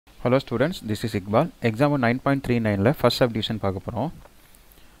Hello students, this is IQBAL. Exam 9.39 la first subdivision பார்க்க போறோம்.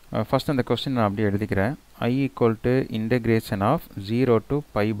 First அந்த question நான் அப்படியே எழுதிக்கிறேன். I equal to integration of 0 to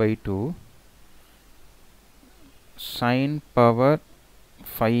pi by 2 sin power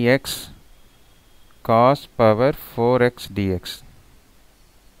 5x cos power 4x dx.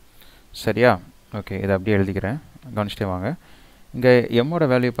 சரியா? Okay, இதை அப்படியே எழுதிக்கிறேன். கவனிச்சிட்டே வாங்க. இங்க m ஓட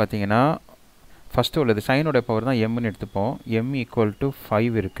வேல்யூ பார்த்தீங்கன்னா ஃபர்ஸ்ட் உள்ளது sin ஓட பவர் தான் m ன்னு எடுத்துப்போம். m equal to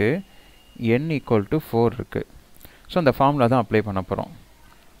 5 இருக்கு, n equal to 4 இருக்கு. ஸோ அந்த ஃபார்முலா தான் அப்ளை பண்ண போகிறோம்.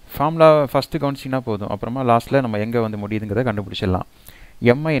 ஃபார்முலா ஃபஸ்ட்டு கவனிச்சிங்கன்னா போதும், அப்புறமா லாஸ்ட்டில் நம்ம எங்கே வந்து முடியுதுங்கிறத கண்டுபிடிச்சிடலாம்.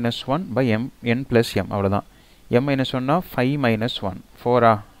 m minus 1 by m n plus m அவ்வளோதான். m minus 1னா 5 minus 1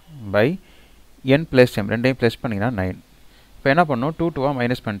 4 by n plus m ரெண்டையும் ப்ளஸ் பண்ணிங்கன்னா 9. இப்போ என்ன பண்ணணும், 2 2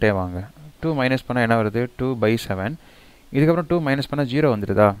 மைனஸ் பண்ணிட்டே வாங்க. 2 மைனஸ் பண்ணால் என்ன வருது, 2 by 7. இதுக்கப்புறம் 2 மைனஸ் பண்ணால் 0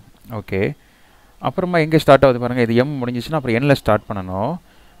 வந்துடுதா? ஓகே, அப்புறமா எங்கே ஸ்டார்ட் ஆகுது பாருங்கள். இது m முடிஞ்சிச்சுன்னா அப்புறம் n ஸ்டார்ட் பண்ணணும்.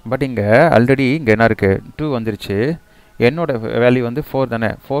 பட் இங்கே ஆல்ரெடி இங்கே என்ன இருக்குது, 2 வந்துருச்சு. என்னோட வேல்யூ வந்து 4 தானே,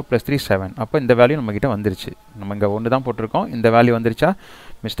 4 + 3 7. அப்போ இந்த வேல்யூ நம்மக்கிட்ட வந்துருச்சு. நம்ம இங்கே 1 தான் போட்டிருக்கோம், இந்த வேல்யூ வந்துருச்சா?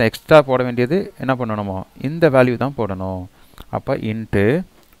 மிஸ்டர் எக்ஸ்ட்ரா போட வேண்டியது என்ன பண்ணணுமோ இந்த வேல்யூ தான் போடணும். அப்போ into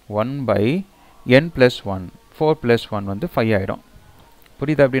 1 by n plus 1, 4 plus 1 வந்து 5 ஆகிடும்.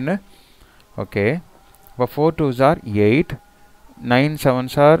 புரியுது அப்படின்னு? ஓகே, இப்போ 4 2s are 8, 9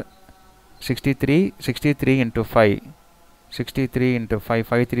 7s are 63, 63 into 5, 63 into 5,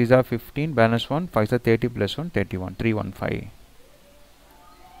 5 3s are 15, balance 1, 5 are 30 plus 1, 31, 315.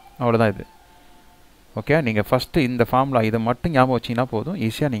 அவ்வளோதான் இது. ஓகே, நீங்கள் ஃபஸ்ட்டு இந்த ஃபார்முலா இதை மட்டும் ஞாபகம் வச்சிங்கன்னா போதும்,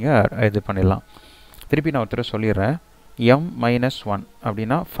 ஈஸியாக நீங்கள் இது பண்ணிடலாம். திருப்பி நான் ஒருத்தர் சொல்லிடுறேன். m minus 1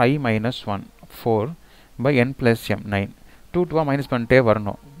 அப்படின்னா 5 minus 1 4 by n plus m 9. 2 2 minus பண்ணிட்டே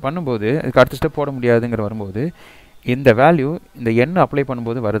வரணும். பண்ணும்போது அதுக்கு அடுத்த ஸ்டெப் போட முடியாதுங்கிற வரும்போது இந்த வேல்யூ இந்த n அப்ளை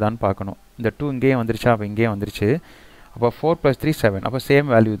பண்ணும்போது வருதான்னு பார்க்கணும். இந்த 2 இங்கேயே வந்துருச்சா? அப்போ இங்கேயே வந்துருச்சு. அப்போ 4 + 3 7, அப்போ சேம்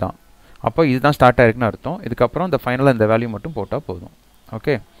வேல்யூ தான். அப்போ இதுதான் ஸ்டார்ட் ஆகிருக்குன்னு அர்த்தம். இதுக்கப்புறம் இந்த ஃபைனலாக இந்த வேல்யூ மட்டும் போட்டால் போதும்.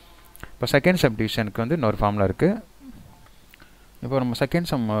 ஓகே, இப்போ செகண்ட் சப்டிவிஷனுக்கு வந்து இன்னொரு ஃபார்முலா இருக்குது. இப்போ நம்ம செகண்ட்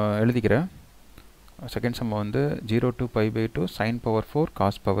சம் எழுதிக்கிறேன். செகண்ட் சம் வந்து 0 to pi by 2 sin power 4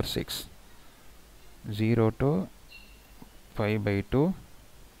 cos power 6. 0 to pi by 2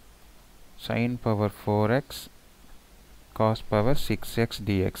 sin power 4x cos power 6x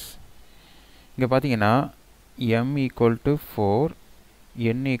dx. இங்கே பார்த்தீங்கன்னா m equal to 4,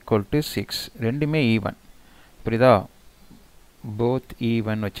 n equal to 6, ரெண்டுமே ஈவன். புரியுதா? போத்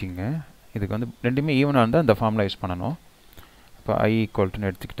ஈவன் வச்சுங்க. இதுக்கு வந்து ரெண்டுமே ஈவனாக இருந்தால் அந்த ஃபார்முலா யூஸ் பண்ணணும். அப்போ i equal to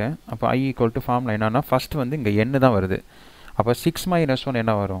எடுத்துக்கிட்டேன். அப்போ i equal to ஃபார்முலா என்னன்னா ஃபஸ்ட்டு வந்து இங்கே n தான் வருது. அப்போ 6 minus 1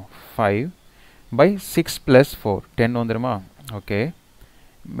 என்ன வரும், 5 by 6 plus 4 10 வந்துடுமா? ஓகே,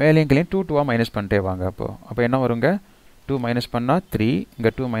 மேலேயும் கீழே 2 2 மைனஸ் பண்ணிட்டே வாங்க. அப்போ என்ன வருங்க, 2 மைனஸ் பண்ணால் 3,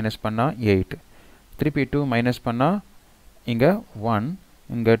 இங்கே 2 மைனஸ் பண்ணால் 8, திருப்பி 2 மைனஸ் பண்ணால் இங்கே 1,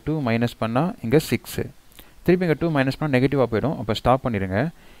 இங்கே 2 மைனஸ் பண்ணால் இங்கே 6, திருப்பி இங்கே 2 மைனஸ் பண்ணால் நெகட்டிவாக போயிடும். அப்போ ஸ்டாப் பண்ணிடுங்க.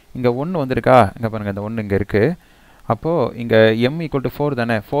 இங்கே 1 வந்திருக்கா? இங்கே பாருங்கள், இந்த 1 இங்கே இருக்குது. அப்போது இங்கே m equal to 4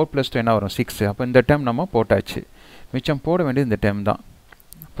 தானே, 4 + 2 என்ன வரும், 6. அப்போ இந்த டேர்ம் நம்ம போட்டாச்சு. மிச்சம் போட வேண்டியது இந்த டேர்ம் தான்.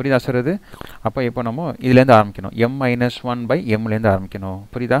 புரியுதா சார் இது? அப்போ இப்போ நம்ம இதுலேருந்து ஆரம்பிக்கணும். m minus 1 by mலேருந்து ஆரம்பிக்கணும்.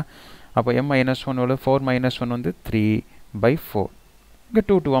 புரியுதா? அப்போ m minus 1 எவ்வளோ, 4 minus 1 வந்து 3 by 4. இங்கே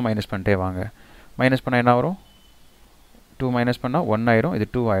 2 2 மைனஸ் பண்ணிட்டே வாங்க. மைனஸ் பண்ணால் என்ன வரும், 2 மைனஸ் பண்ணால் 1 ஆயிரும், இது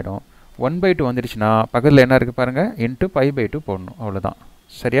 2 ஆகிடும். 1 by 2 வந்துடுச்சுன்னா பக்கத்தில் என்ன இருக்குது பாருங்கள், இன்ட்டு pi by 2 போடணும். அவ்வளோதான்.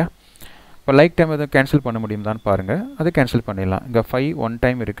 சரியா? இப்போ லைக் டைம் எதுவும் கேன்சல் பண்ண முடியும்தான்னு பாருங்கள். அது கேன்சல் பண்ணிடலாம். இங்கே 5 1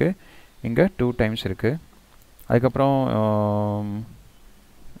 டைம் இருக்குது, இங்கே 2 டைம்ஸ் இருக்குது. அதுக்கப்புறம்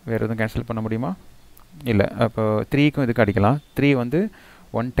வேறு எதுவும் கேன்சல் பண்ண முடியுமா? இல்லை. அப்போ 3க்கும் இதுக்கு அடிக்கலாம். 3 வந்து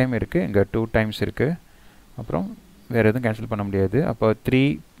 1 டைம் இருக்குது, இங்கே 2 டைம்ஸ் இருக்குது. அப்புறம் வேறு எதுவும் கேன்சல் பண்ண முடியாது. அப்போ 3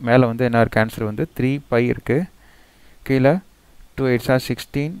 மேலே வந்து என்ன இருக்குது, ஆன்சர் வந்து 3 pi இருக்குது. கீழே 2 8s are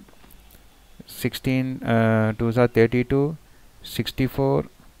 16, 16 2s are 32, 64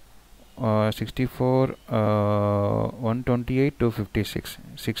 64 128 256,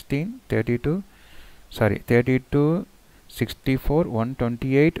 16 32 32 64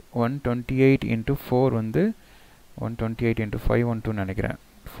 128 128 into 4 வந்து 128 into 512 நினைக்கிறேன்.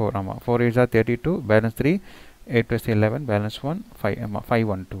 4 ஆமாம், 4 8s are 32, balance 3, 8 plus 11, balance 1, 5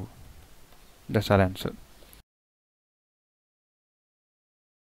 512. That's our answer.